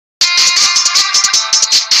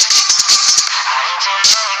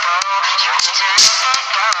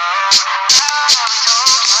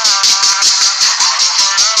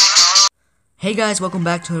Hey guys, welcome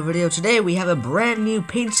back to another video. Today we have a brand new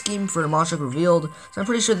paint scheme for the Monster Truck revealed. So I'm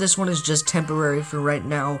pretty sure this one is just temporary for right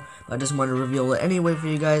now. But I just wanted to reveal it anyway for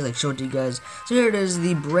you guys, like show it to you guys. So here it is,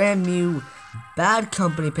 the brand new Bad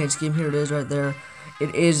Company paint scheme. Here it is right there.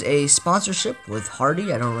 It is a sponsorship with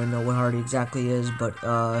Hardy. I don't really know what Hardy exactly is, but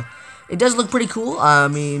it does look pretty cool. I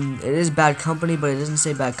mean, it is Bad Company, but it doesn't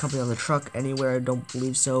say Bad Company on the truck anywhere. I don't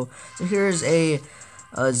believe so. So here's a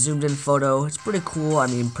zoomed in photo. It's pretty cool. I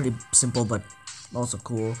mean, pretty simple, but also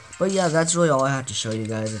cool. But yeah, that's really all I have to show you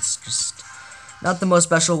guys. It's just not the most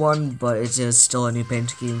special one, but it is still a new paint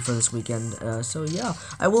scheme for this weekend. So yeah,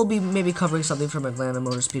 I will be maybe covering something from Atlanta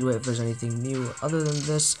Motor Speedway if there's anything new other than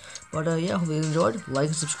this. But yeah, hopefully you enjoyed. Like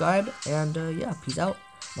and subscribe, and yeah, peace out.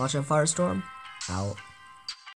 Watch on Firestorm out.